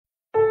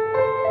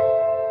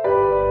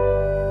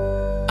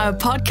A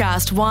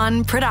Podcast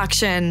One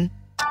production.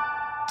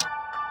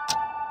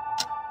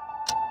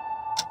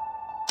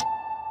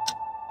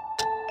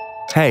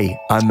 Hey,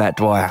 I'm Matt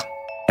Dwyer,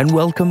 and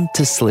welcome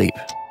to Sleep,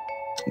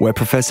 where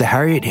Professor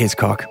Harriet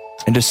Hiscock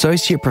and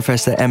Associate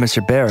Professor Emma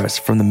Sciberras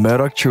from the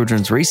Murdoch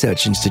Childrens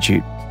Research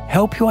Institute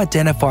help you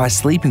identify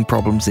sleeping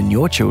problems in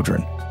your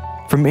children,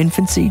 from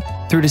infancy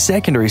through to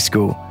secondary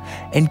school,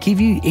 and give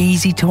you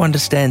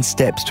easy-to-understand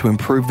steps to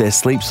improve their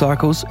sleep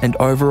cycles and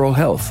overall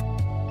health.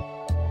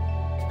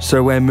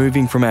 So we're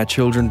moving from our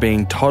children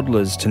being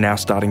toddlers to now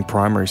starting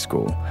primary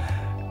school.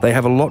 They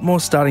have a lot more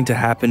starting to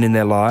happen in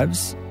their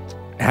lives.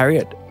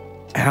 Harriet,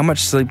 how much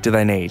sleep do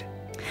they need?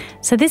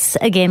 So this,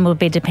 again, will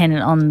be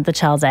dependent on the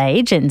child's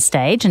age and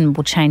stage and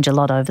will change a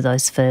lot over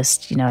those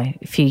first,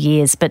 few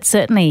years. But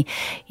certainly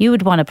you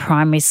would want a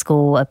primary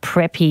school, a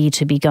preppy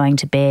to be going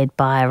to bed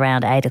by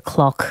around 8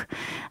 o'clock,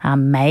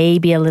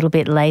 maybe a little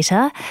bit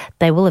later.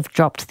 They will have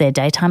dropped their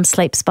daytime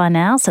sleeps by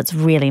now, so it's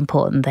really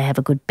important they have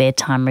a good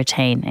bedtime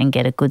routine and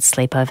get a good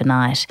sleep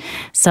overnight.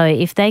 So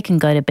if they can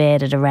go to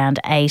bed at around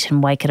 8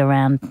 and wake at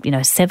around,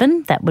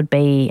 7, that would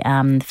be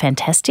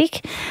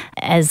fantastic.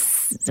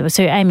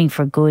 So you're aiming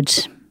for a good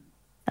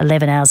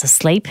 11 hours of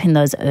sleep in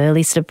those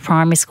early sort of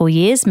primary school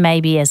years.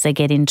 Maybe as they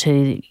get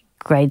into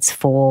grades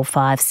 4,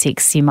 5,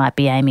 6, you might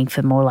be aiming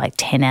for more like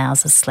 10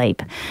 hours of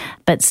sleep.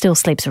 But still,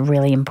 sleep's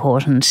really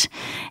important,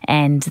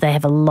 and they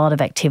have a lot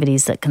of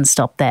activities that can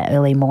stop that.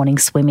 Early morning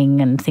swimming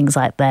and things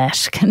like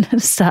that can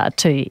start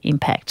to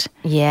impact.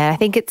 Yeah, I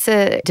think it's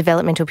a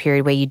developmental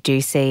period where you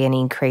do see an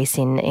increase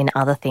in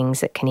other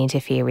things that can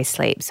interfere with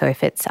sleep. So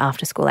if it's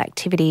after-school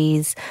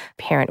activities,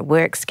 parent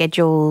work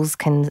schedules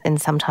can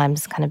and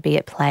sometimes kind of be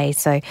at play.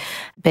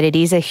 But it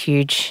is a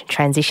huge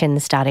transition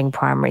starting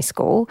primary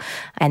school,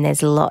 and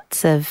there's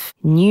lots of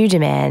new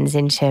demands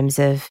in terms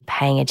of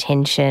paying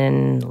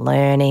attention,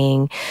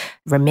 learning,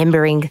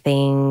 remembering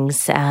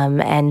things,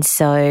 and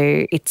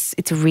so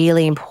it's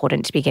really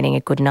important to be getting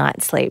a good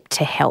night's sleep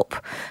to help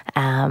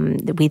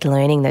with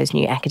learning those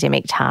new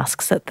academic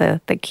tasks that the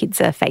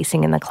kids are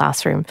facing in the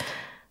classroom.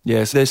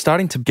 Yeah, so they're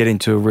starting to get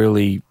into a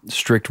really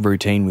strict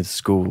routine with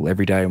school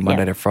every day,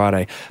 Monday to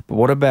Friday. But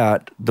what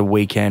about the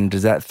weekend?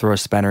 Does that throw a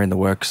spanner in the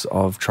works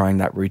of trying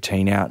that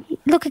routine out?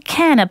 Look, it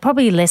can,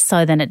 probably less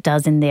so than it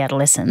does in the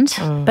adolescent.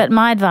 But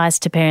my advice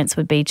to parents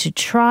would be to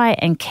try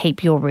and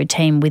keep your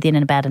routine within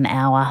about an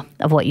hour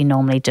of what you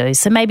normally do.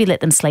 So maybe let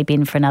them sleep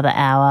in for another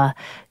hour,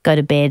 go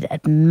to bed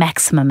at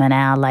maximum an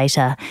hour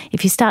later.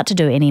 If you start to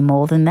do any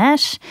more than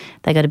that,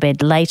 they go to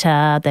bed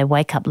later, they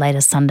wake up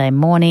later Sunday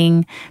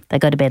morning, they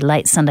go to bed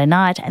late Sunday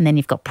night, and then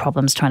you've got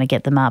problems trying to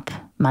get them up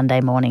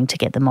Monday morning to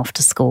get them off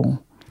to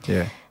school.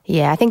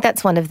 Yeah, I think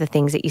that's one of the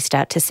things that you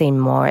start to see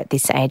more at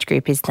this age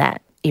group is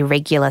that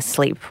irregular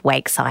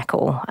sleep-wake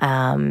cycle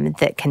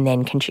that can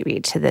then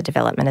contribute to the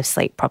development of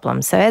sleep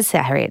problems. So as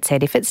Harriet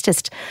said, if it's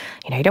just,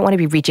 you don't want to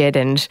be rigid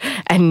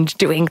and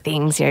doing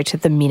things, to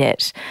the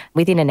minute,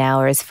 within an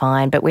hour is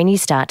fine. But when you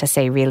start to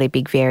see really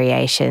big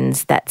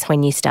variations, that's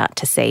when you start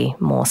to see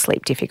more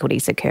sleep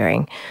difficulties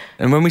occurring.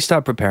 And when we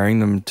start preparing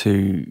them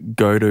to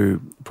go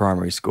to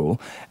primary school,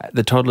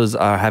 the toddlers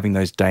are having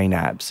those day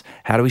naps.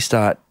 How do we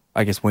start,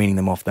 weaning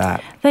them off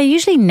that? They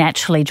usually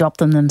naturally drop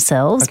them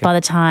themselves. Okay. By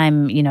the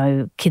time,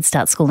 kids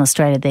start school in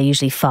Australia, they're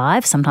usually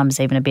 5, sometimes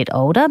even a bit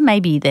older.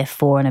 Maybe they're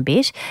 4 and a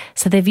bit.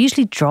 So they've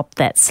usually dropped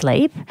that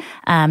sleep.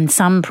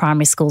 Some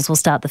primary schools will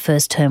start the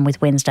first term with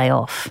Wednesday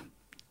off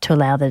to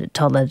allow the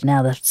toddler,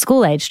 now the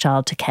school-age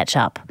child, to catch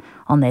up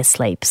on their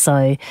sleep.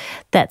 So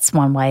that's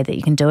one way that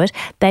you can do it.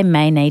 They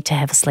may need to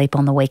have a sleep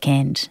on the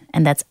weekend,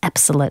 and that's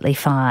absolutely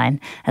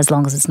fine as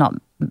long as it's not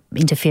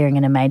interfering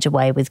in a major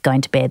way with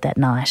going to bed that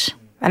night.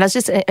 And I was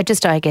just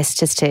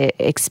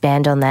to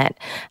expand on that,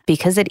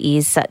 because it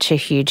is such a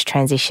huge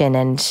transition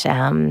and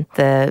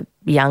the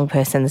young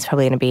person is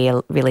probably going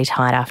to be really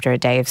tired after a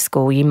day of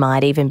school. You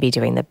might even be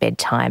doing the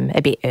bedtime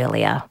a bit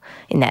earlier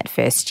in that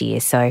first year.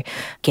 So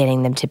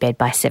getting them to bed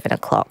by 7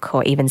 o'clock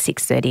or even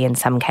 6:30 in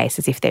some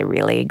cases if they're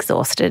really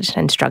exhausted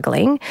and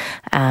struggling,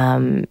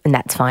 and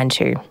that's fine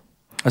too.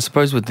 I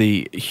suppose with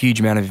the huge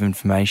amount of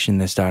information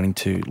they're starting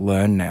to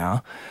learn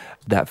now,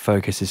 that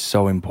focus is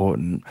so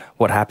important.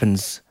 What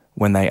happens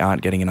when they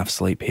aren't getting enough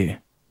sleep here?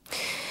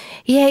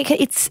 Yeah,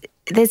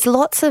 there's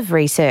lots of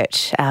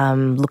research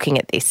looking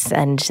at this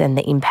and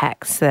the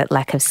impacts that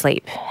lack of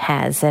sleep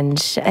has. And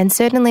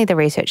certainly the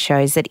research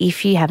shows that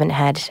if you haven't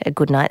had a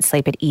good night's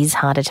sleep, it is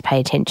harder to pay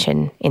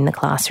attention in the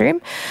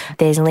classroom.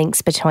 There's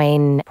links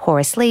between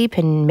poorer sleep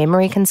and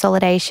memory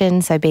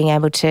consolidation, so being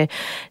able to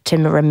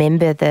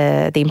remember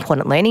the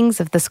important learnings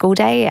of the school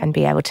day and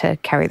be able to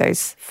carry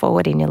those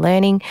forward in your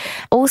learning.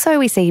 Also,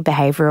 we see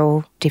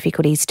behavioural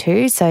difficulties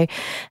too. So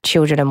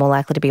children are more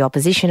likely to be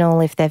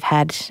oppositional if they've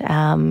had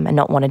and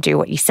not want to do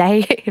what you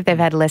say if they've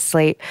had less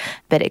sleep,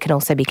 but it can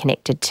also be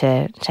connected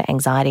to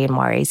anxiety and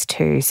worries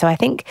too. So I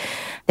think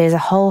there's a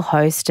whole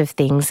host of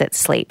things that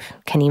sleep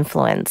can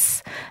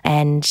influence,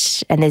 and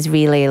there's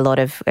really a lot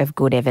of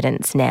good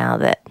evidence now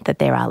that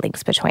there are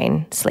links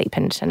between sleep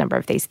and a number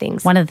of these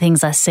things. One of the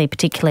things I see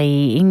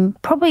particularly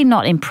probably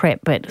not in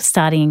prep, but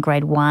starting in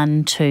grade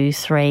 1, 2,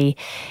 3,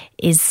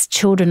 is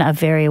children are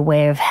very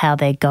aware of how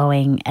they're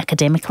going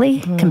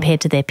academically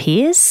compared to their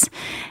peers.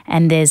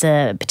 And there's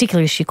a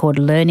particular issue called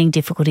learning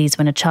difficulties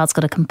when a child's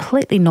got a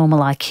completely normal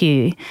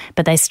IQ,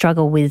 but they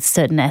struggle with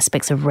certain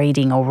aspects of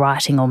reading or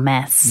writing or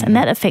maths. And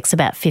that affects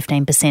about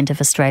 15%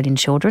 of Australian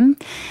children.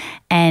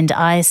 And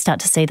I start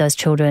to see those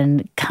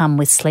children come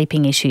with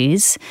sleeping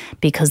issues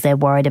because they're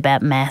worried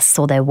about maths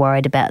or they're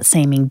worried about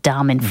seeming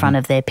dumb in front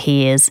of their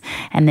peers.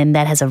 And then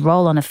that has a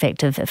roll-on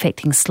effect of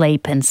affecting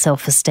sleep and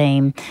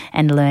self-esteem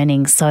and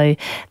learning. So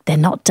they're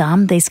not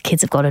dumb. These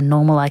kids have got a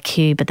normal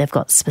IQ, but they've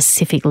got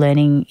specific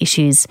learning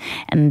issues.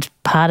 And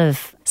part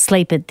of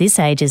sleep at this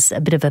age is a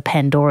bit of a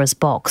Pandora's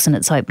box, and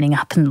it's opening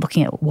up and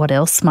looking at what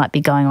else might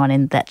be going on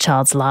in that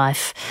child's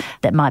life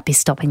that might be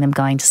stopping them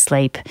going to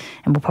sleep.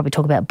 And we'll probably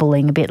talk about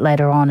bullying a bit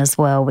later on as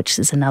well, which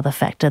is another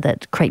factor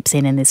that creeps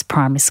in this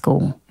primary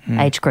school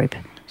age group.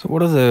 So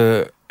what are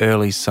the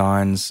early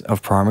signs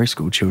of primary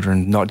school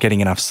children not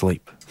getting enough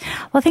sleep?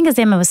 Well, I think as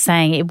Emma was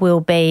saying, it will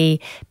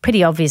be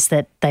pretty obvious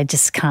that they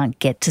just can't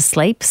get to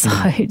sleep, so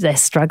they're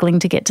struggling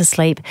to get to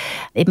sleep.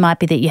 It might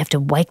be that you have to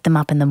wake them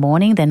up in the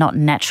morning. They're not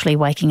naturally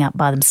waking up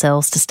by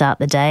themselves to start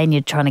the day, and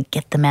you're trying to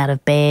get them out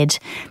of bed.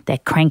 They're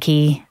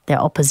cranky, they're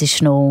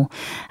oppositional.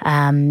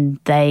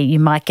 You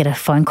might get a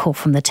phone call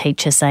from the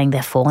teacher saying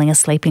they're falling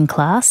asleep in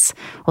class,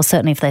 or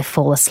certainly if they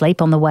fall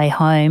asleep on the way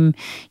home,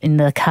 in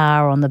the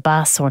car, or on the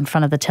bus, or in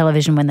front of the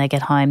television when they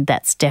get home,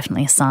 that's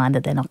definitely a sign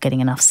that they're not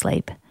getting enough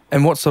sleep.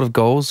 And what sort of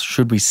goals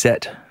should we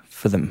set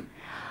for them?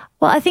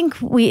 Well, I think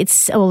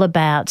it's all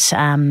about,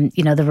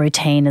 the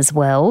routine as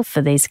well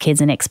for these kids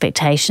and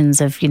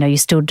expectations of, you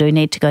still do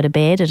need to go to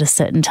bed at a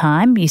certain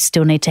time. You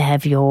still need to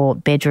have your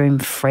bedroom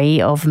free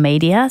of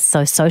media.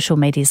 So social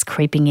media is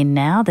creeping in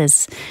now.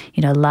 There's,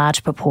 a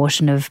large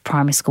proportion of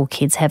primary school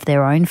kids have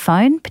their own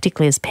phone,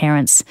 particularly as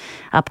parents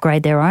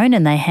upgrade their own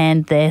and they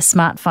hand their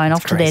smartphone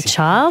off to their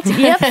child.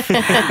 Yep.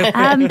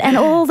 And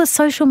all the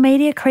social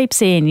media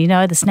creeps in, the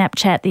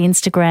Snapchat, the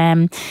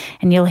Instagram,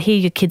 and you'll hear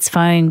your kid's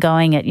phone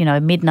going at,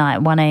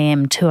 midnight, 1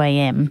 a.m, 2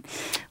 a.m,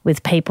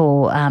 with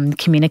people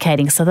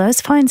communicating. So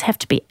those phones have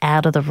to be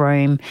out of the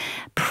room,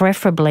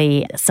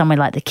 preferably somewhere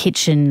like the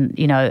kitchen,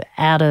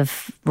 out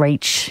of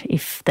reach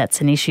if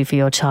that's an issue for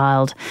your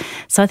child.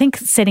 So I think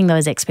setting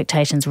those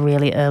expectations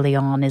really early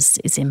on is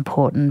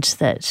important,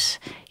 that,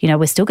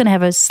 we're still going to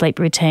have a sleep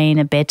routine,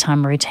 a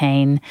bedtime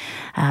routine.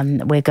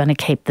 We're going to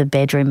keep the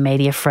bedroom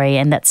media free,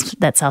 and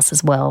that's us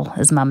as well.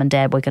 As mum and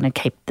dad, we're going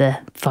to keep the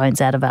phones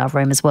out of our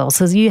room as well.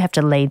 So you have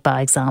to lead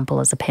by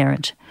example as a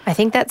parent. I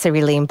think that's a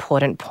really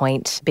important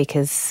point,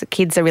 because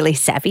kids are really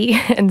savvy,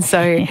 and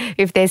so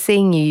if they're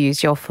seeing you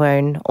use your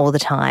phone all the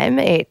time,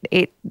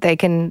 they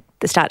can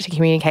start to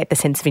communicate the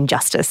sense of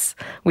injustice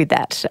with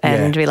that,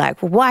 and be like,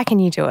 well, why can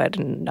you do it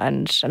and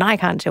I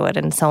can't do it,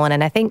 and so on.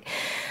 And I think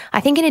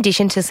in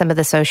addition to some of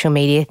the social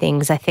media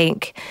things, I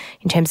think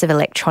in terms of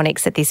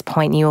electronics at this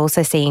point, you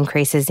also see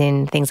increases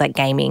in things like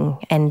gaming,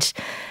 and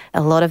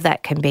a lot of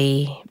that can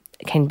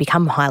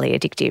become highly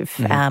addictive.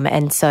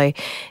 And so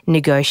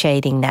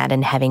negotiating that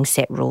and having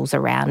set rules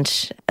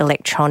around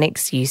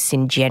electronics use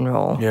in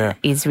general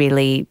is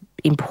really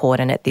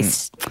important at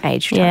this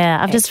age.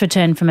 Yeah, I've just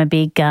returned from a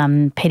big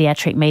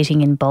paediatric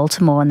meeting in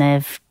Baltimore, and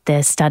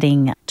they're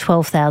studying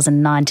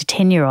 12,000 9 to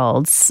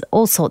 10-year-olds,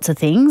 all sorts of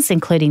things,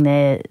 including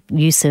their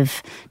use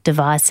of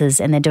devices,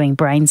 and they're doing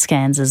brain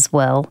scans as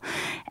well.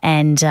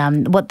 And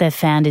what they've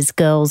found is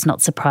girls,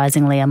 not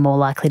surprisingly, are more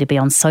likely to be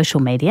on social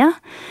media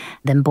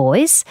than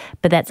boys,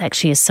 but that's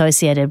actually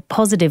associated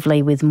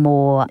positively with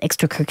more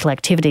extracurricular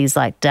activities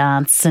like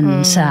dance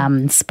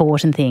and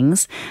sport and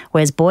things,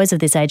 whereas boys of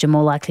this age are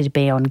more likely to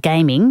be on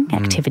gaming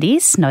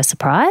activities, no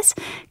surprise,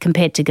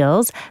 compared to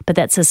girls, but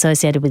that's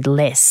associated with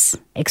less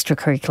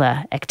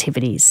extracurricular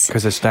activities.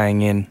 Because they're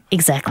staying in.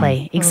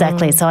 Exactly.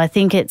 So I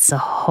think it's a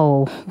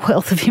whole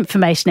wealth of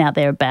information out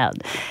there about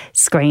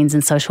screens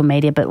and social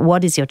media, but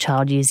what is your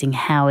child using?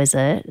 How is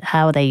it?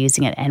 How are they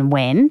using it, and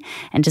when?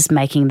 And just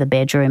making the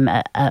bedroom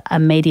a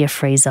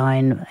media-free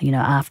zone,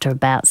 after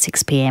about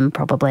 6 p.m.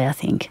 probably, I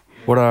think.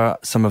 What are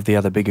some of the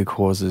other bigger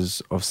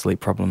causes of sleep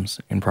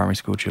problems in primary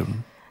school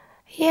children?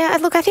 Yeah,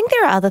 look, I think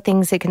there are other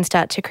things that can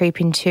start to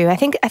creep in too. I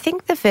think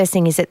the first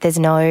thing is that there's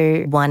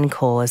no one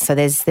cause. So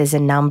there's a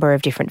number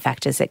of different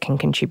factors that can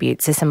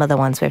contribute. So some of the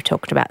ones we've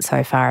talked about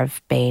so far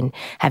have been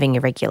having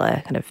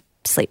irregular kind of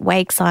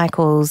sleep-wake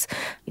cycles,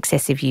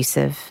 excessive use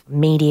of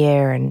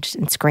media and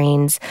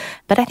screens.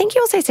 But I think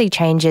you also see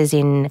changes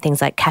in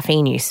things like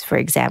caffeine use, for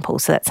example.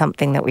 So that's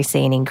something that we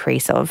see an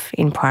increase of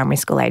in primary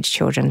school age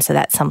children. So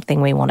that's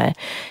something we want to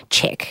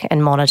check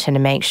and monitor to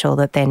make sure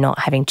that they're not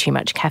having too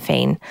much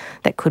caffeine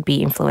that could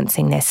be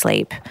influencing their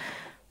sleep.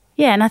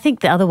 Yeah, and I think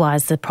that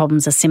otherwise the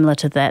problems are similar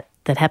to that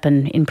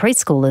happen in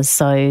preschoolers.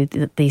 So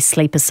the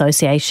sleep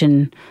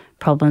association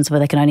problems where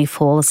they can only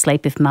fall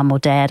asleep if mum or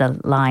dad are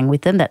lying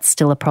with them, that's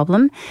still a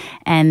problem.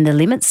 And the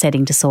limit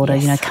setting disorder,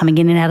 Yes. Coming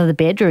in and out of the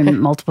bedroom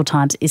multiple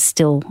times is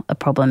still a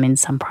problem in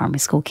some primary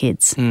school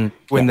kids.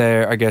 When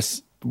they're, I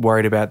guess,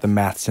 worried about the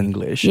maths and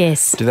English,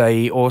 yes. do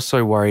they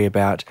also worry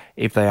about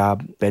if they are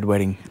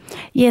bedwetting?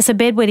 Yeah, so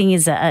bedwetting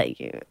is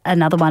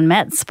another one,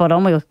 Matt, spot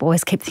on. We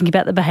always keep thinking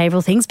about the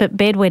behavioural things, but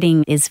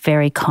bedwetting is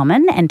very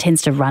common and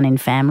tends to run in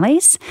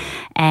families.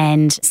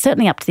 And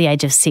certainly up to the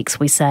age of 6,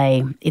 we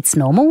say it's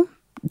normal.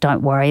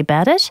 Don't worry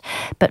about it.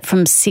 But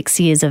from 6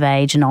 years of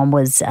age and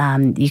onwards,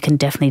 you can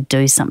definitely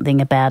do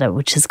something about it,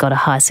 which has got a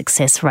high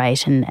success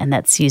rate, and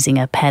that's using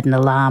a pad and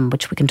alarm,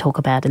 which we can talk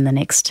about in the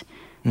next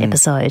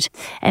episode.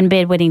 And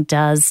bedwetting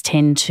does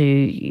tend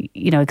to,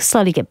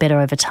 slowly get better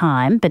over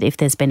time, but if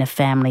there's been a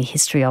family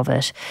history of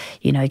it,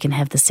 you can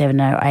have the 7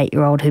 or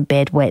 8-year-old who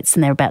bedwets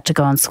and they're about to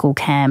go on school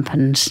camp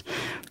and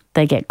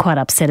they get quite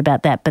upset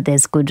about that, but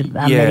there's good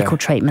medical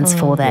treatments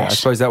for that. Yeah, I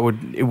suppose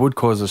it would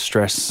cause a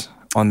stress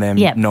on them,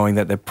 knowing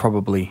that they're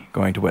probably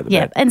going to wet the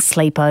bed. And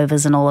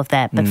sleepovers and all of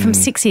that. But from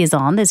 6 years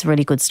on, there's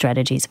really good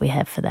strategies we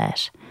have for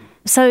that.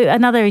 So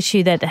another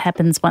issue that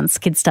happens once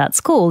kids start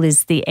school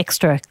is the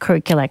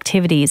extracurricular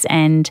activities,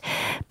 and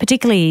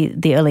particularly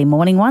the early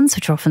morning ones,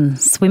 which are often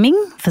swimming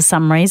for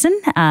some reason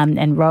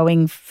and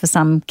rowing for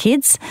some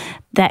kids.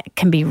 That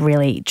can be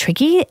really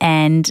tricky,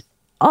 and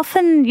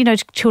often,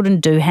 children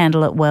do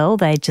handle it well.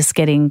 They just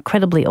get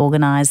incredibly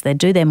organised. They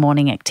do their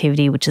morning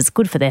activity, which is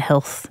good for their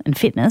health and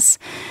fitness.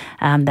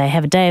 They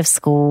have a day of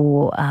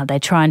school. They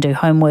try and do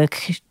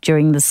homework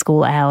during the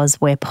school hours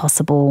where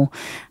possible,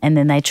 and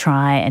then they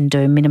try and do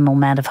a minimal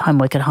amount of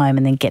homework at home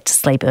and then get to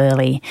sleep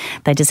early.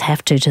 They just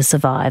have to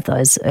survive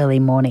those early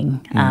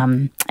morning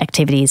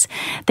activities.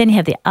 Then you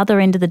have the other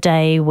end of the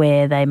day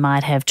where they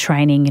might have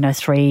training,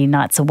 3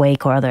 nights a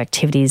week or other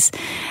activities.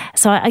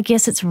 So I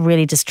guess it's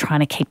really just trying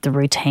to keep the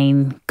routine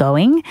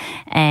going,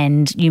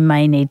 and you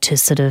may need to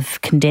sort of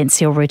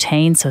condense your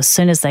routine. So as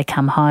soon as they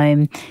come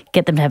home,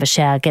 get them to have a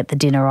shower, get the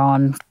dinner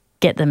on,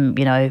 get them,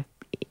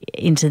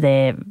 into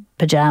their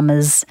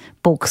pajamas,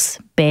 books,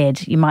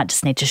 bed. You might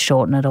just need to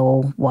shorten it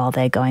all while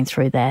they're going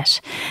through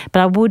that.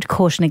 But I would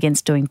caution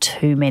against doing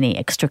too many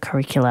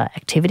extracurricular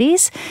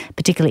activities,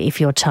 particularly if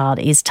your child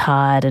is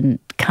tired and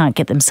can't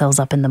get themselves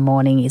up in the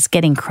morning, is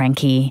getting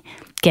cranky,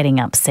 getting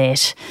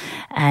upset.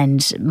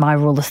 And my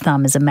rule of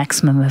thumb is a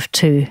maximum of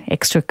 2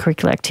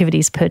 extracurricular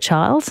activities per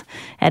child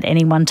at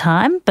any one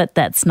time. But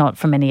that's not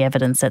from any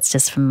evidence. That's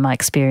just from my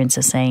experience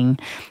of seeing,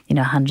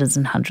 hundreds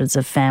and hundreds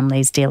of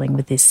families dealing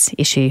with this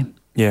issue.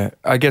 Yeah,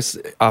 I guess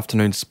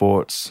afternoon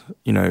sports,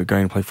 going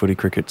to play footy,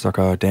 cricket,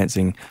 soccer,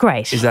 dancing.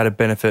 Great. Is that a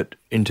benefit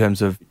in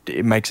terms of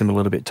it makes them a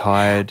little bit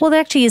tired? Well, there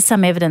actually is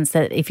some evidence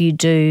that if you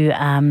do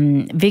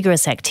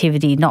vigorous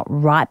activity, not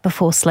right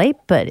before sleep,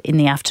 but in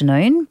the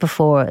afternoon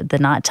before the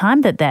night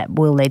time, that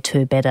will lead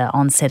to a better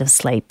onset of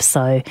sleep,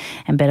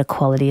 and better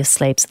quality of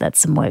sleep. So that's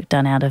some work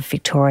done out of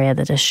Victoria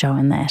that has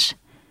shown that.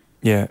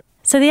 Yeah.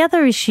 So the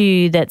other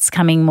issue that's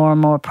coming more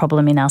and more a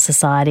problem in our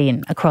society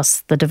and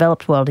across the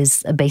developed world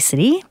is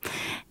obesity.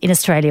 In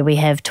Australia, we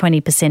have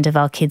 20% of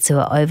our kids who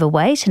are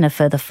overweight and a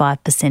further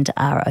 5%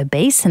 are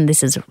obese, and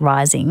this is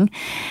rising.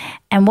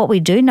 And what we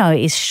do know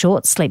is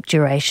short sleep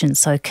duration,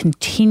 so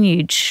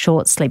continued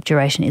short sleep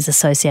duration is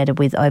associated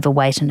with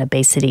overweight and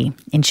obesity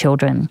in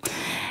children,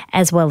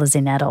 as well as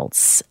in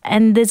adults.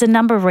 And there's a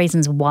number of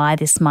reasons why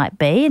this might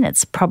be, and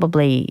it's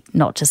probably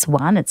not just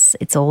one,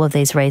 it's all of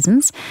these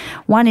reasons.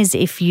 One is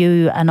if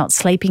you are not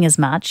sleeping as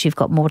much, you've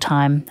got more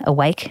time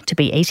awake to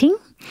be eating.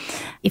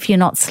 If you're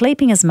not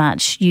sleeping as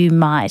much, you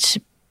might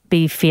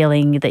be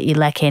feeling that you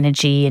lack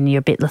energy and you're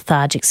a bit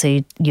lethargic, so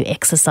you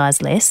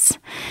exercise less.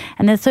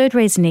 And the third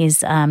reason is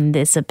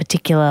there's a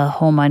particular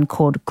hormone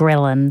called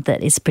ghrelin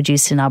that is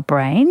produced in our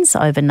brains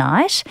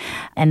overnight,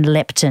 and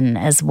leptin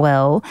as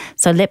well.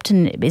 So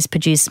leptin is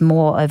produced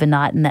more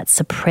overnight and that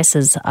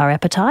suppresses our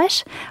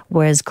appetite,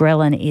 whereas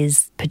ghrelin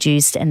is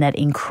produced and that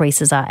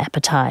increases our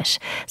appetite.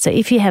 So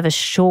if you have a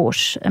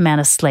short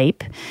amount of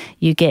sleep,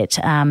 you get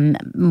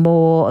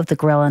more of the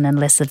ghrelin and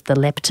less of the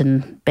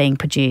leptin being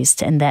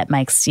produced, and that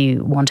makes you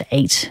want to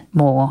eat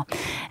more.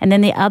 And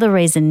then the other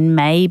reason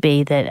may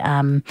be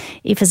that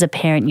if as a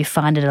parent you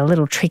find it a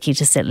little tricky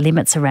to set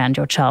limits around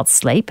your child's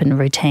sleep and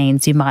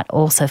routines, you might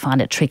also find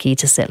it tricky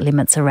to set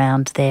limits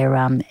around their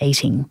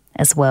eating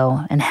as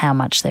well, and how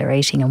much they're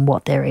eating and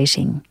what they're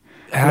eating.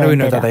 How do we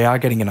know that they are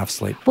getting enough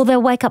sleep? Well,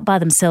 they'll wake up by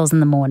themselves in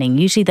the morning.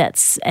 Usually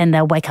and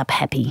they'll wake up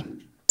happy.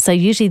 So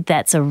usually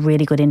that's a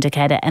really good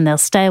indicator, and they'll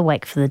stay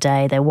awake for the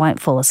day. They won't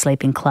fall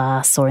asleep in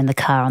class or in the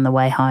car on the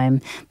way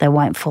home. They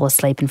won't fall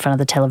asleep in front of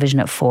the television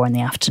at 4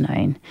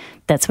 p.m.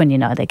 That's when you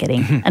know they're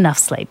getting enough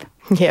sleep.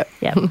 Yep.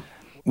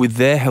 With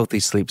their healthy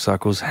sleep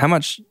cycles, how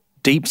much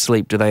deep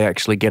sleep do they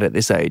actually get at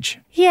this age?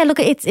 Yeah, look,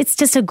 it's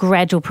just a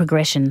gradual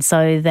progression.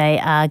 So they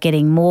are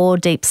getting more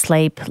deep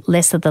sleep,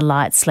 less of the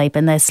light sleep,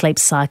 and their sleep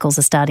cycles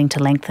are starting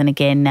to lengthen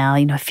again now,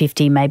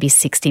 50, maybe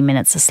 60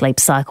 minutes a sleep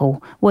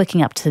cycle,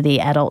 working up to the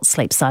adult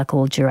sleep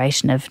cycle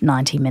duration of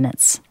 90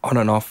 minutes. On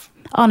and off?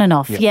 On and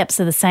off, yep.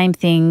 So the same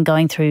thing,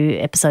 going through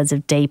episodes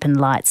of deep and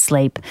light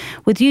sleep,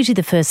 with usually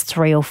the first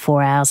 3 or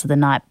 4 hours of the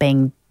night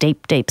being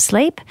deep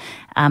sleep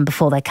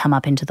before they come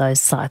up into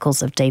those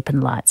cycles of deep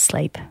and light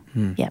sleep.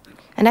 Yep.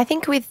 And I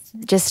think with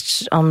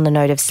just on the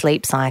note of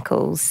sleep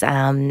cycles,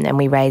 and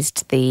we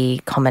raised the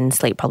common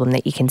sleep problem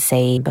that you can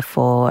see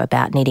before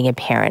about needing a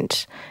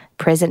parent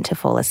present to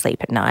fall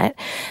asleep at night,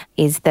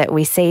 is that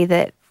we see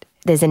that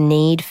there's a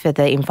need for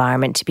the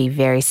environment to be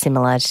very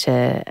similar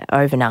to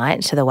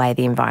overnight to the way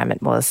the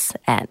environment was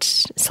at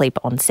sleep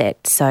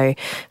onset. So,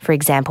 for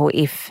example,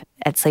 if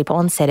at sleep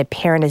onset a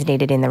parent is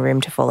needed in the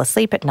room to fall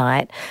asleep at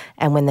night,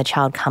 and when the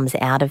child comes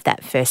out of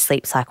that first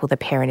sleep cycle, the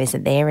parent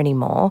isn't there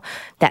anymore,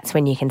 that's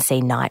when you can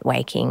see night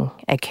waking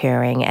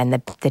occurring and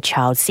the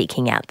child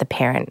seeking out the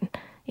parent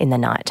in the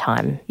night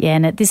time. Yeah,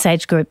 and at this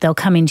age group, they'll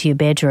come into your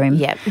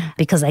bedroom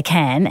because they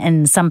can,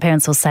 and some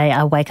parents will say,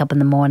 I wake up in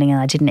the morning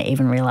and I didn't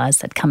even realise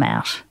they'd come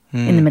out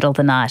in the middle of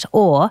the night.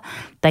 Or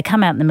they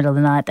come out in the middle of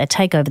the night, they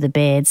take over the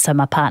bed, so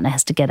my partner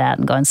has to get out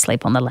and go and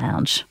sleep on the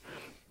lounge.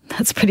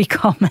 That's pretty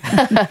common.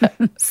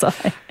 So,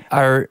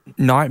 are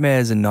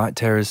nightmares and night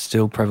terrors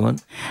still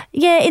prevalent?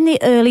 Yeah, in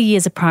the early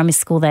years of primary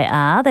school they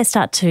are. They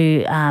start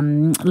to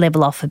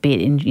level off a bit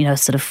in,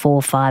 sort of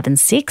 4, 5 and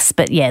 6.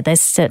 But yeah, they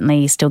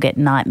certainly still get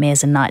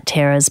nightmares and night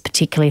terrors,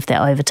 particularly if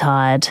they're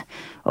overtired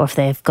or if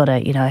they've got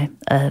a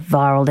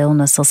viral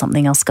illness or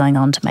something else going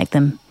on to make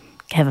them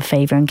have a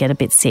fever and get a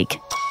bit sick.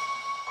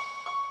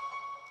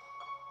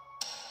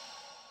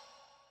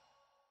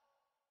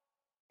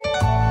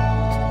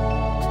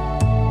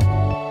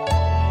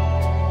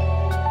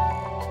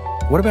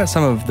 What about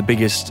some of the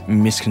biggest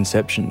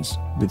misconceptions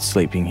with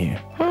sleeping here?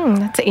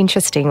 That's an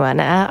interesting one.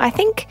 I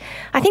think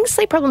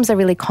sleep problems are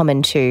really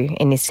common too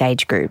in this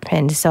age group,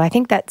 and so I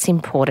think that's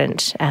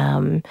important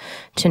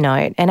to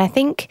note. And I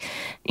think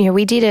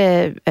we did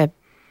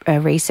a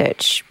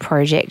research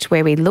project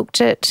where we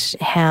looked at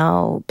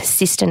how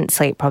persistent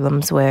sleep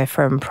problems were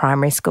from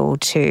primary school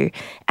to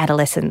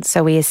adolescence.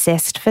 So we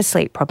assessed for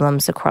sleep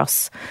problems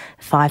across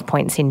 5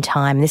 points in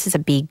time. This is a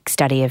big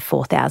study of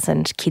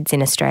 4,000 kids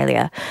in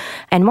Australia.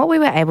 And what we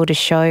were able to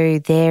show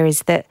there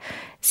is that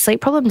sleep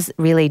problems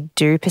really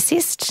do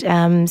persist.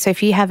 So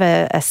if you have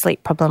a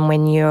sleep problem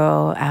when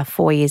you're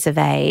 4 years of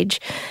age,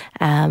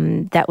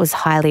 that was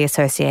highly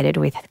associated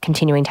with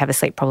continuing to have a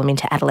sleep problem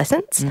into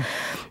adolescence.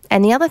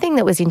 And the other thing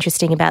that was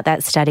interesting about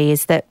that study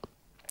is that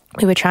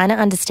we were trying to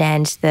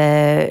understand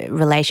the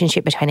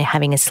relationship between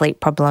having a sleep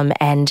problem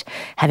and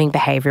having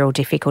behavioural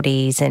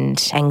difficulties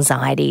and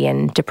anxiety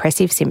and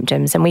depressive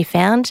symptoms. And we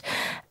found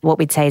what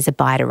we'd say is a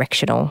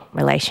bidirectional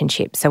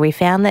relationship. So we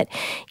found that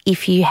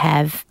if you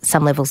have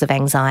some levels of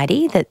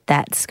anxiety,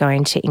 that's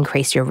going to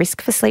increase your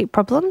risk for sleep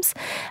problems.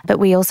 But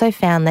we also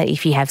found that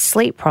if you have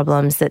sleep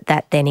problems,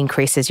 that then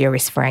increases your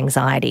risk for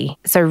anxiety.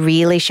 So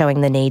really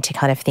showing the need to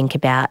kind of think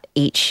about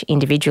each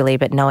individually,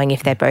 but knowing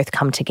if they both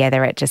come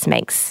together, it just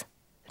makes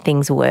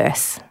things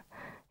worse.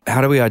 How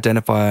do we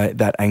identify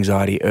that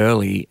anxiety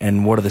early,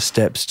 and what are the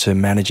steps to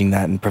managing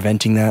that and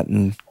preventing that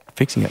and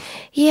fixing it?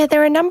 Yeah,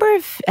 there are a number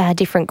of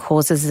different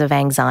causes of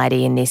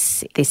anxiety in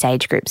this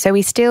age group. So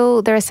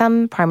there are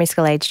some primary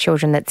school age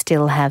children that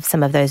still have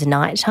some of those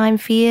nighttime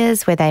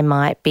fears where they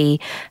might be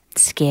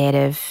scared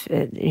of,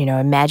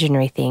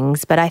 imaginary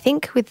things. But I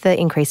think with the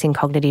increase in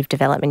cognitive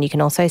development, you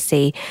can also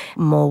see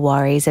more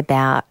worries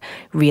about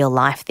real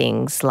life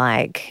things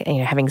like,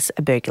 having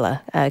a burglar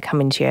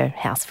come into your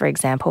house, for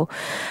example.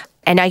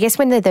 And I guess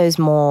when there are those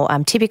more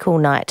typical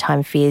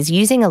nighttime fears,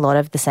 using a lot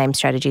of the same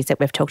strategies that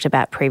we've talked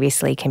about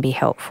previously can be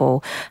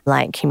helpful,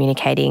 like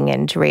communicating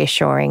and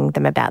reassuring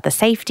them about the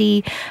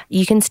safety.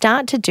 You can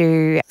start to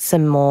do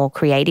some more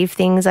creative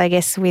things, I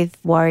guess, with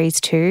worries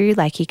too.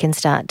 Like you can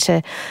start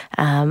to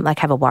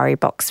have a worry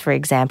box, for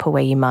example,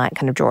 where you might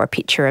kind of draw a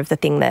picture of the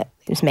thing that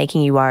is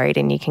making you worried,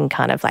 and you can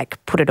kind of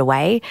put it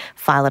away,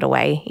 file it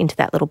away into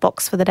that little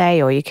box for the day,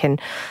 or you can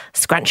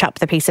scrunch up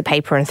the piece of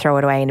paper and throw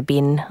it away in a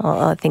bin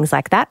or things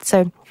like that.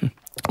 So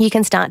you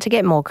can start to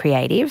get more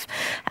creative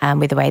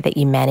with the way that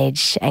you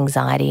manage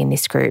anxiety in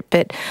this group.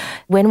 But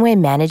when we're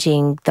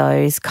managing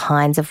those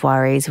kinds of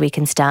worries, we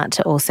can start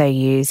to also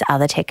use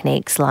other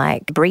techniques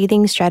like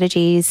breathing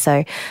strategies,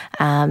 so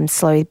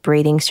slow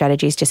breathing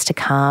strategies just to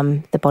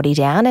calm the body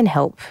down and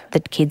help the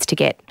kids to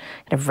get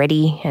kind of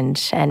ready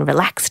and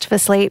relaxed for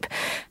sleep.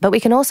 But we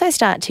can also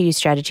start to use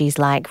strategies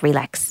like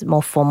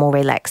more formal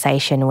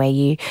relaxation, where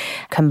you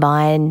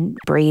combine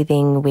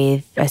breathing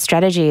with a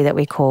strategy that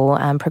we call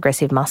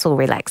progressive muscle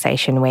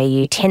relaxation where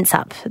you tense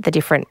up the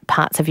different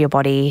parts of your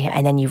body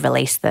and then you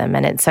release them.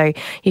 And so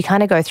you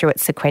kind of go through it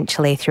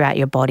sequentially throughout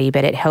your body,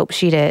 but it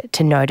helps you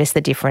to notice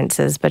the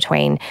differences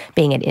between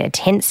being in a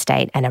tense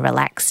state and a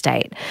relaxed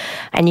state.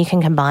 And you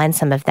can combine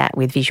some of that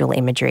with visual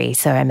imagery.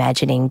 So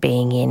imagining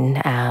being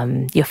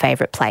in your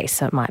favourite place.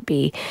 So it might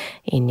be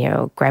in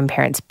your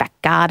grandparents' back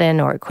garden,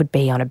 or it could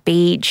be on a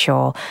beach,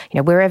 or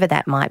wherever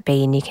that might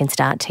be, and you can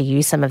start to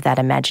use some of that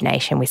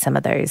imagination with some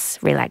of those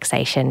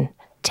relaxation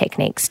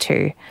techniques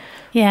too.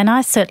 Yeah, and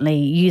I certainly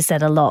use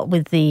that a lot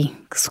with the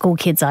school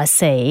kids I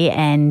see,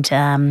 and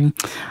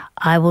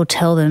I will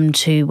tell them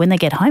to, when they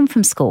get home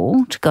from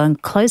school, to go and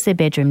close their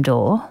bedroom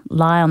door,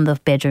 lie on the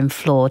bedroom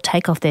floor,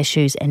 take off their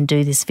shoes and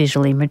do this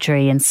visual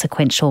imagery and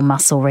sequential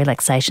muscle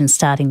relaxation,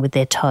 starting with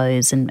their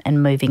toes and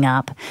moving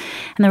up.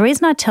 And the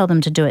reason I tell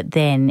them to do it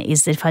then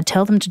is that if I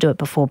tell them to do it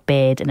before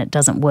bed and it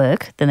doesn't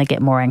work, then they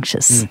get more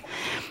anxious.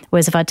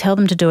 Whereas if I tell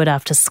them to do it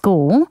after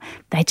school,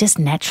 they just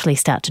naturally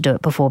start to do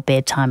it before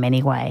bedtime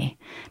anyway,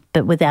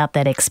 but without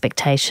that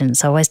expectation.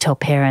 So I always tell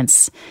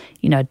parents,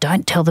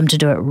 don't tell them to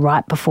do it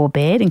right before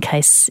bed in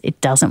case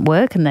it doesn't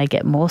work and they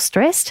get more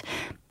stressed,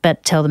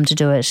 but tell them to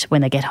do it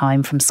when they get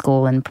home from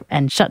school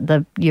and shut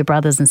your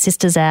brothers and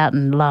sisters out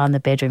and lie on the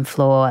bedroom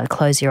floor,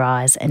 close your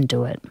eyes and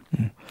do it.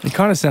 It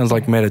kind of sounds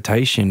like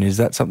meditation. Is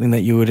that something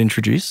that you would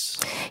introduce?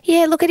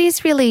 Yeah, look, it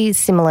is really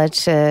similar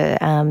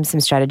to some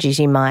strategies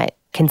you might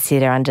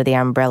consider under the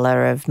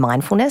umbrella of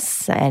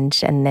mindfulness, and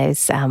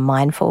those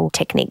mindful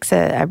techniques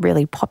are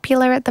really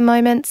popular at the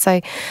moment. So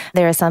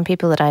there are some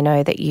people that I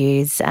know that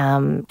use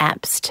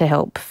apps to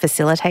help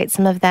facilitate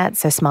some of that.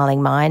 So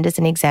Smiling Mind is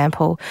an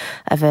example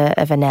of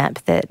an app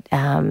that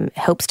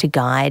helps to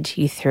guide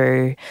you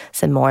through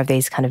some more of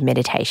these kind of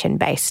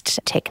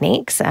meditation-based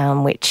techniques,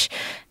 which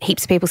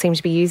heaps of people seem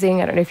to be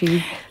using. I don't know if you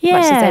much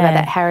to say about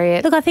that,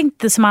 Harriet. Look, I think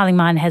the Smiling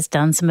Mind has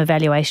done some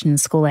evaluation in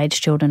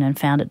school-age children and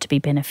found it to be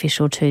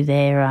beneficial to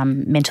their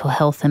mental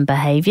health and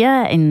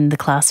behaviour in the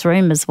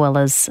classroom as well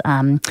as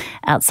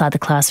outside the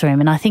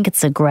classroom. And I think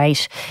it's a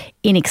great,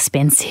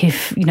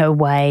 inexpensive,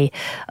 way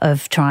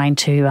of trying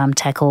to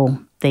tackle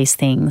these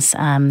things.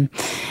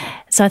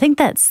 So I think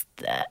that's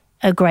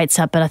a great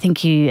start, but I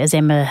think you, as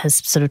Emma has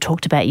sort of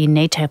talked about, you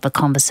need to have a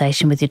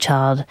conversation with your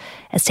child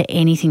as to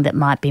anything that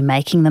might be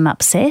making them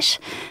upset,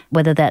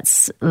 whether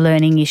that's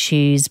learning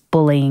issues,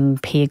 bullying,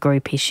 peer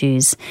group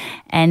issues.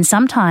 And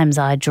sometimes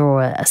I draw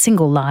a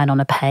single line on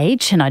a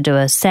page and I do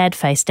a sad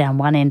face down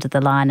one end of the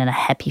line and a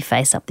happy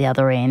face up the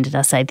other end. And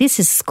I say,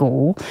 this is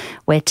school,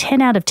 where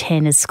 10 out of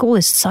 10 is school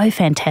is so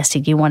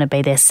fantastic, you want to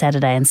be there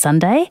Saturday and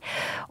Sunday.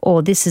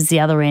 Or this is the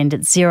other end,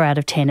 it's 0 out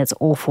of 10, it's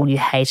awful, you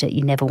hate it,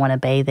 you never want to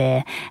be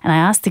there. And I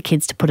ask the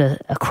kids to put a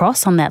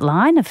cross on that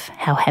line of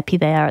how happy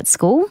they are at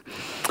school.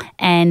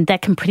 And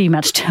that can pretty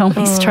much tell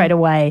me straight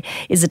away,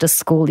 is it a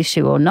school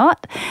issue or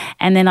not?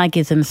 And then I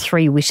give them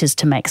 3 wishes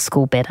to make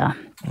school better.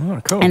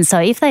 Oh, cool. And so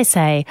if they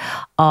say,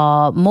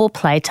 more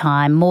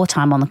playtime, more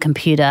time on the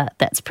computer,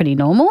 that's pretty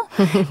normal.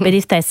 But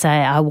if they say,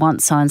 I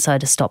want so-and-so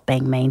to stop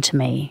being mean to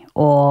me,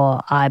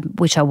 or I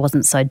wish I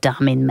wasn't so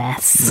dumb in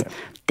maths,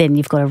 then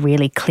you've got a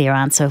really clear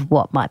answer of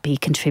what might be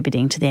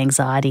contributing to the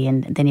anxiety,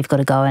 and then you've got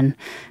to go and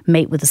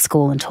meet with the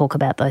school and talk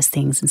about those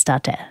things and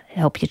start to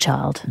help your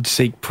child.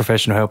 Seek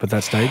professional help at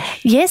that stage?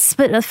 Yes,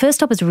 but the first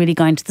stop is really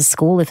going to the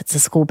school if it's a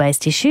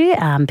school-based issue,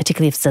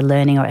 particularly if it's a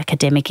learning or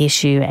academic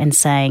issue, and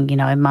saying,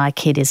 my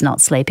kid is not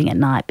sleeping at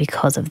night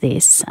because of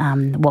this.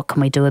 What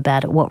can we do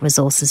about it? What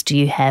resources do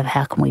you have?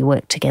 How can we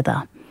work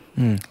together?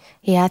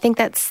 Yeah, I think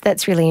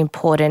that's really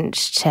important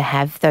to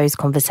have those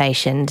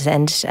conversations,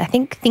 and I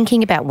think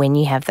thinking about when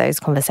you have those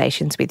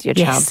conversations with your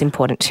child is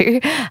important too.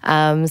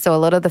 So a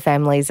lot of the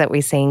families that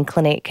we see in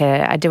clinic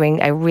are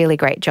doing a really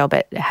great job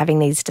at having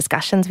these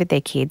discussions with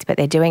their kids, but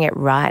they're doing it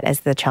right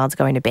as the child's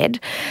going to bed.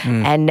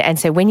 And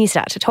so when you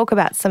start to talk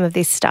about some of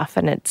this stuff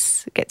and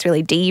it gets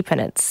really deep and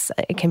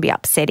it can be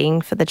upsetting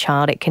for the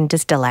child, it can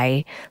just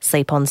delay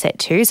sleep onset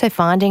too. So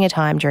finding a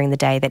time during the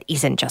day that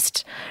isn't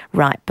just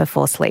right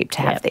before sleep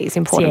to have these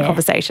important conversations.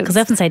 Because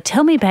I often say,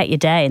 tell me about your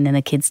day, and then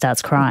the kid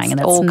starts crying, and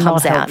that's all not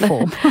comes out.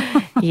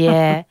 helpful.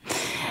 Yeah.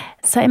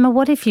 So, Emma,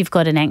 what if you've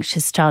got an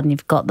anxious child and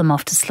you've got them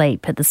off to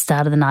sleep at the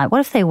start of the night? What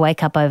if they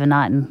wake up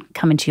overnight and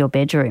come into your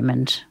bedroom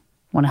and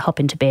want to hop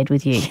into bed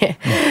with you?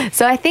 Yeah.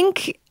 So I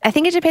think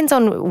it depends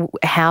on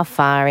how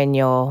far in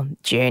your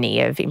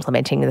journey of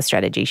implementing the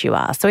strategies you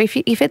are. So if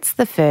it's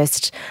the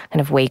first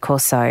kind of week or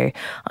so,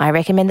 I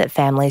recommend that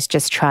families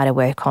just try to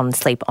work on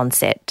sleep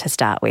onset to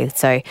start with.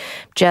 So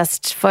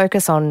just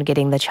focus on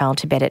getting the child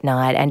to bed at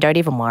night and don't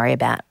even worry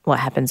about what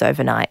happens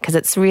overnight, because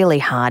it's really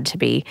hard to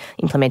be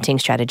implementing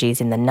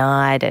strategies in the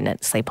night and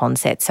at sleep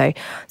onset. So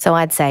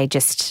I'd say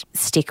just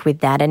stick with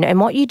that. And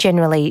what you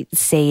generally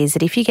see is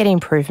that if you get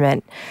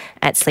improvement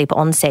at sleep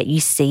onset, you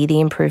see the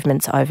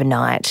improvements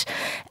overnight.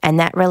 And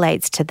that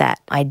relates to that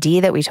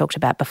idea that we talked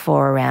about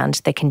before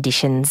around the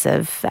conditions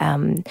of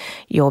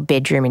your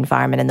bedroom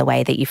environment and the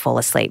way that you fall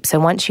asleep. So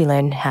once you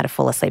learn how to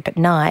fall asleep at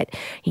night,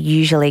 you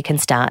usually can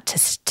start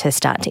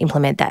to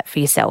implement that for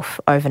yourself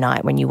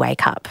overnight when you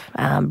wake up,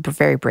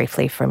 very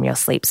briefly from your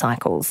sleep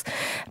cycles.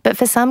 But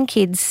for some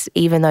kids,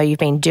 even though you've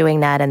been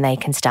doing that and they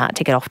can start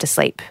to get off to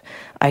sleep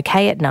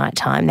okay at night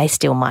time, they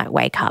still might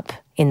wake up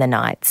in the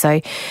night. So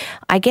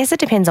I guess it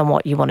depends on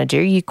what you want to do.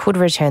 You could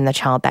return the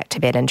child back to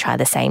bed and try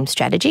the same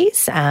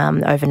strategies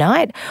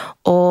overnight,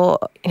 or,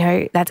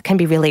 that can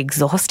be really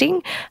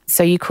exhausting.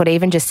 So you could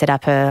even just set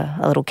up a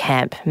little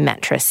camp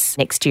mattress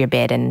next to your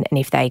bed, and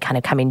if they kind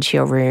of come into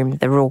your room,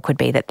 the rule could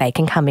be that they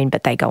can come in,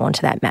 but they go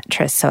onto that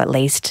mattress, so at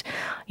least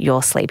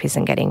your sleep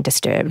isn't getting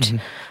disturbed. Mm-hmm.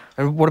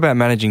 And what about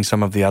managing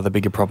some of the other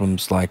bigger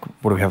problems, like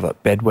what do we have,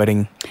 like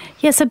bedwetting?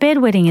 Yeah, so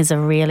bedwetting is a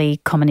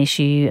really common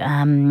issue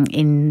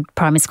in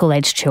primary school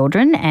age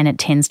children, and it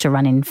tends to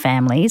run in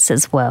families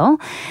as well.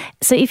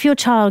 So if your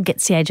child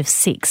gets the age of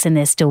 6 and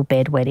they're still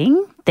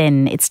bedwetting,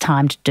 then it's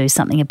time to do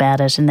something about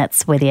it, and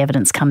that's where the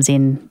evidence comes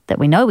in that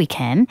we know we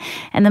can.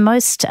 And the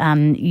most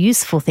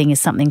useful thing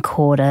is something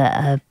called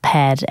a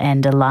pad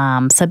and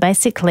alarm. So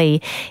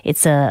basically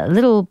it's a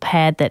little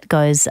pad that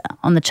goes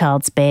on the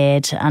child's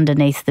bed,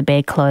 underneath the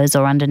bedclothes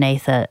or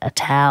underneath a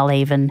towel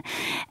even,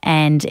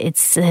 and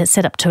it's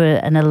set up to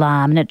an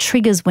alarm, and it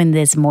triggers when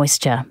there's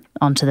moisture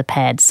onto the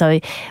pad. So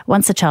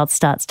once the child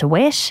starts to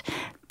wet,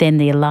 then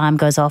the alarm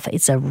goes off.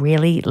 It's a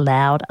really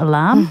loud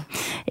alarm.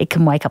 It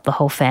can wake up the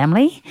whole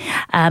family.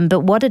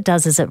 But what it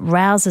does is it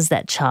rouses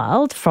that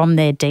child from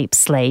their deep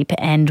sleep,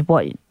 and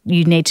what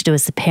you need to do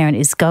as the parent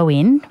is go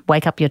in,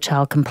 wake up your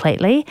child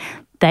completely.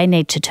 They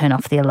need to turn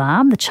off the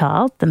alarm, the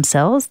child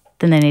themselves.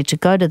 Then they need to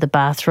go to the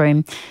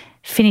bathroom,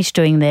 finish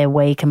doing their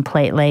wee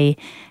completely,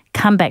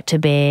 come back to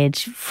bed,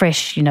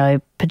 fresh,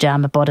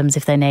 pyjama bottoms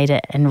if they need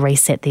it, and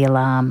reset the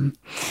alarm.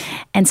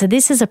 And so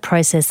this is a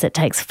process that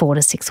takes 4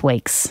 to 6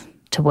 weeks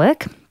to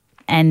work.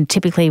 And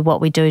typically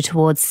what we do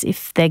towards,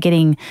 if they're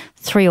getting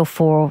 3 or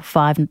 4 or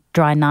 5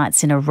 dry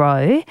nights in a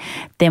row,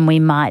 then we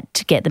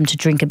might get them to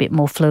drink a bit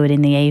more fluid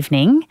in the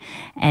evening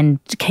and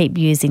keep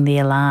using the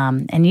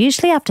alarm. And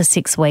usually after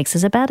 6 weeks,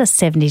 there's about a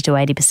 70 to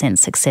 80%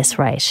 success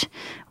rate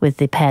with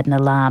the pad and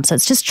alarm. So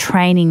it's just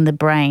training the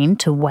brain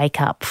to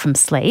wake up from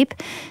sleep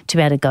to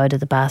be able to go to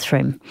the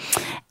bathroom.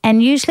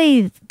 And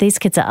usually these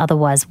kids are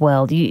otherwise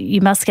well.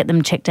 You must get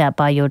them checked out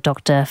by your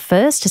doctor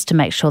first, just to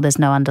make sure there's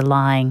no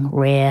underlying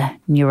rare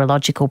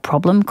neurological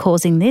problem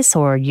causing this,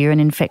 or a urine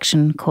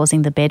infection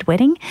causing the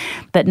bedwetting.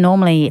 But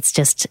normally it's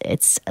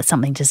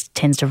something just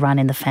tends to run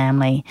in the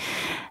family.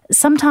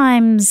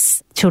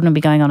 Sometimes children will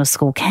be going on a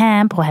school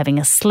camp or having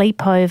a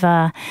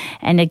sleepover,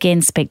 and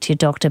again, speak to your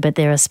doctor, but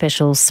there are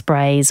special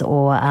sprays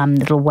or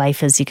little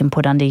wafers you can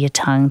put under your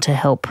tongue to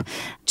help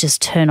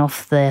just turn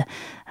off the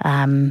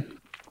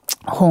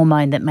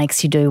hormone that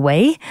makes you do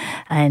wee,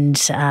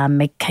 and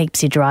it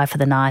keeps you dry for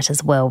the night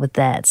as well with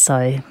that.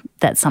 So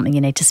that's something you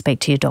need to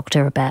speak to your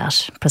doctor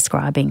about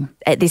prescribing.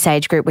 At this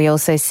age group, we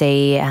also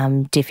see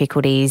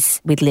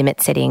difficulties with limit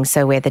setting,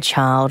 so where the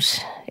child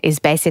is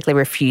basically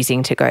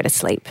refusing to go to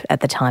sleep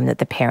at the time that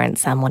the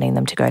parents are wanting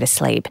them to go to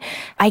sleep.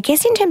 I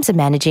guess in terms of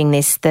managing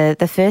this,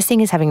 the first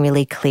thing is having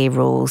really clear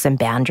rules and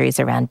boundaries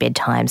around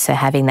bedtime. So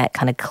having that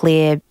kind of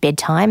clear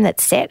bedtime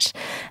that's set,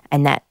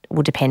 and that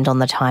will depend on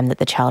the time that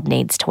the child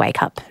needs to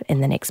wake up in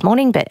the next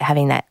morning, but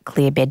having that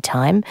clear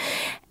bedtime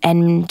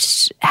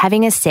and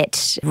having a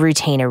set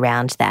routine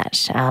around that.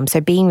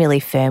 So being really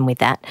firm with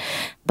that.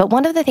 But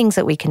one of the things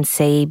that we can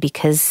see,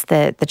 because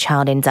the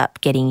child ends up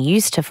getting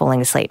used to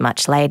falling asleep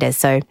much later,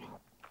 so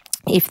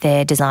if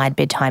their desired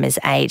bedtime is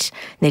 8,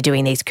 they're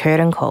doing these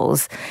curtain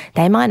calls,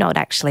 they might not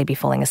actually be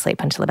falling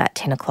asleep until about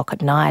 10 o'clock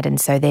at night, and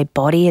so their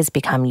body has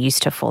become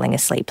used to falling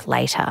asleep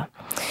later.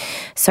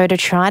 So to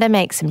try to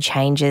make some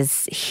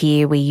changes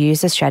here, we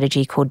use a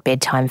strategy called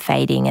bedtime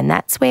fading, and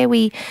that's where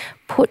we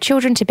put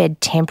children to bed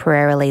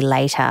temporarily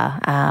later,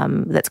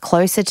 that's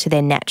closer to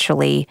their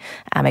naturally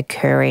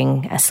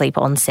occurring sleep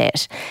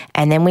onset.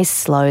 And then we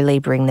slowly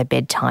bring the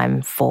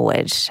bedtime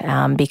forward,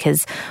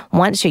 because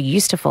once you're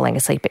used to falling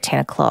asleep at 10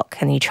 o'clock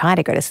and you try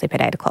to go to sleep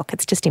at 8 o'clock,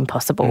 it's just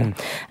impossible.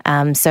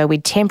 So we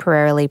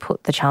temporarily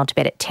put the child to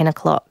bed at 10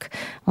 o'clock.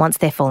 Once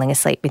they're falling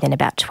asleep within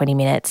about 20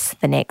 minutes,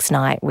 the next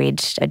night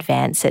we'd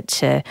advance it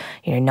to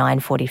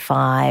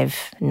 9:45,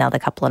 another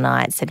couple of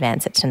nights,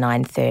 advance it to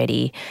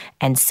 9:30,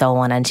 and so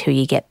on until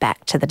you get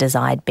back to the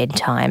desired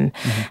bedtime.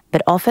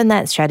 But often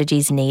that strategy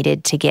is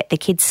needed to get the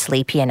kids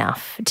sleepy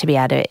enough to be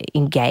able to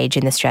engage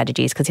in the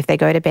strategies, because if they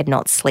go to bed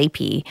not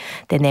sleepy,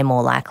 then they're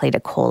more likely to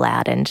call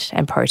out and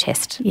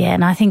protest. Yeah,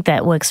 and I think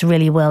that works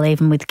really well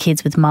even with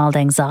kids with mild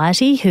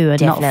anxiety who are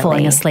not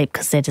falling asleep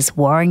because they're just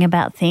worrying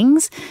about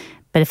things.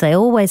 But if they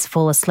always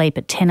fall asleep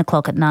at 10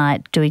 o'clock at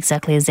night, do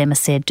exactly as Emma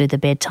said, do the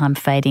bedtime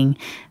fading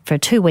for a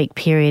 2-week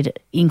period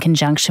in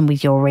conjunction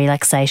with your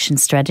relaxation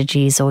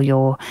strategies or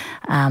your,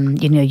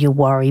 your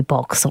worry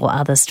box or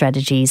other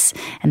strategies,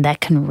 and that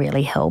can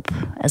really help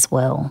as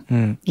well.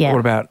 Yeah. What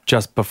about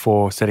just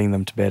before setting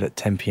them to bed at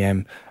 10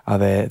 p.m? Are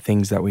there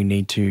things that we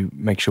need to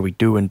make sure we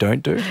do and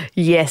don't do?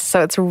 Yes,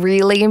 so it's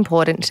really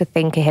important to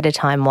think ahead of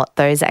time what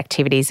those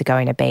activities are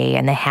going to be,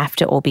 and they have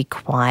to all be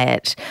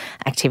quiet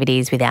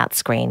activities without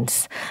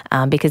screens,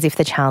 because if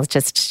the child's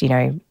just,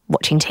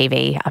 watching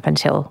TV up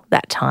until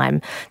that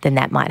time, then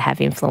that might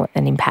have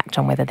an impact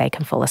on whether they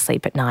can fall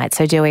asleep at night.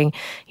 So doing,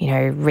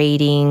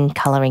 reading,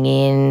 colouring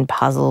in,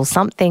 puzzles,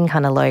 something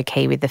kind of low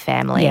key with the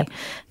family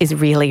is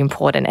really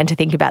important, and to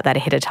think about that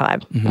ahead of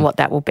time, what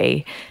that will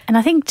be. And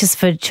I think just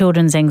for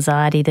children's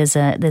anxiety, there's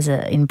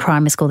in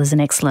primary school there's an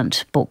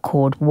excellent book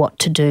called What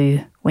to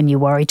Do When You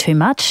Worry Too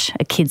Much,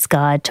 A Kid's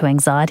Guide to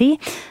Anxiety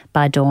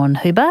by Dawn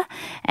Huber,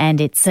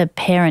 and it's a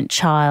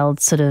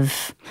parent-child sort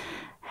of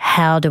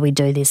how do we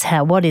do this?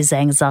 What is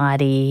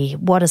anxiety?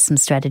 What are some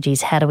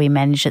strategies? How do we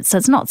manage it? So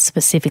it's not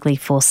specifically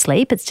for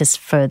sleep. It's just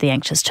for the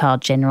anxious child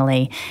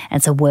generally. And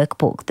it's a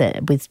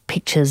workbook with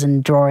pictures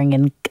and drawing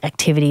and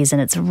activities, and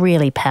it's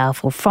really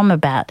powerful from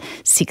about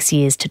 6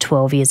 years to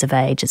 12 years of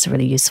age. It's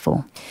really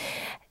useful.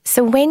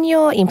 So when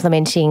you're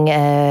implementing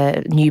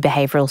new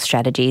behavioural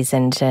strategies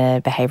and a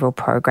behavioural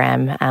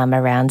program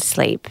around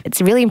sleep,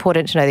 it's really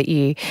important to know that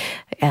you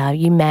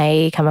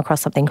may come across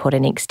something called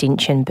an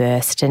extinction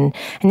burst. And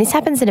this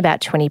happens in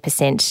about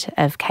 20%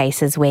 of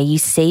cases where you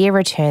see a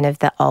return of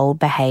the old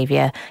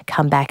behaviour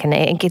come back, and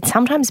it can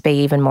sometimes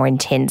be even more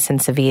intense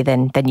and severe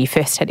than you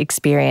first had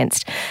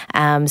experienced.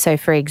 So,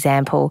 for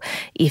example,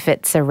 if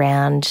it's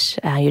around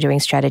you're doing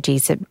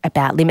strategies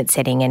about limit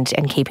setting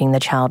and keeping the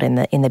child in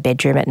the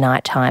bedroom at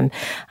night time,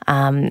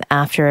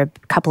 after a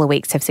couple of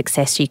weeks of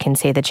success, you can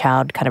see the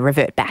child kind of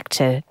revert back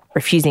to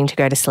refusing to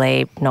go to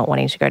sleep, not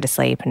wanting to go to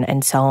sleep,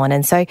 and so on.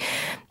 And so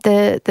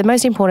the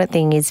most important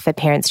thing is for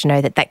parents to know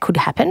that could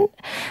happen.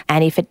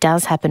 And if it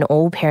does happen,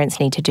 all parents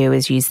need to do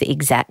is use the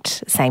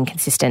exact same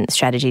consistent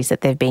strategies that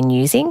they've been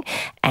using,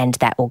 and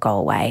that will go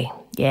away.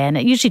 Yeah, and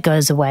it usually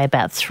goes away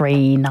about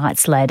 3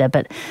 nights later.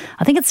 But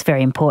I think it's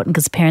very important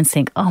because parents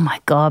think, oh my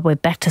God, we're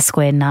back to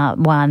square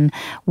one.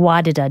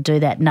 Why did I do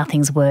that?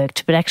 Nothing's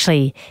worked. But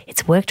actually,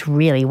 it's worked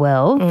really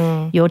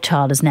well. Your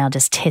child is now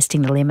just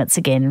testing the limits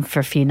again for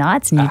a few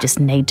nights, and you just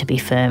need to be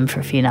firm for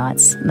a few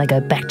nights, and they go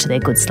back to their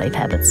good sleep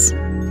habits.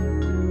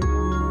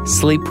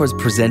 Sleep was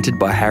presented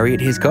by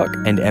Harriet Hiscock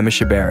and Emma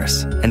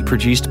Sciberras and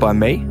produced by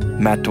me,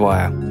 Matt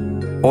Dwyer.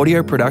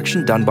 Audio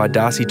production done by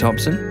Darcy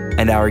Thompson,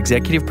 and our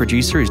executive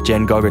producer is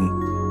Jen Goggin.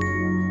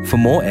 For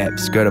more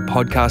EPs, go to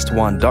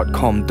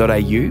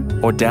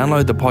podcast1.com.au or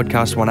download the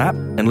Podcast One app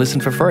and listen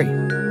for free.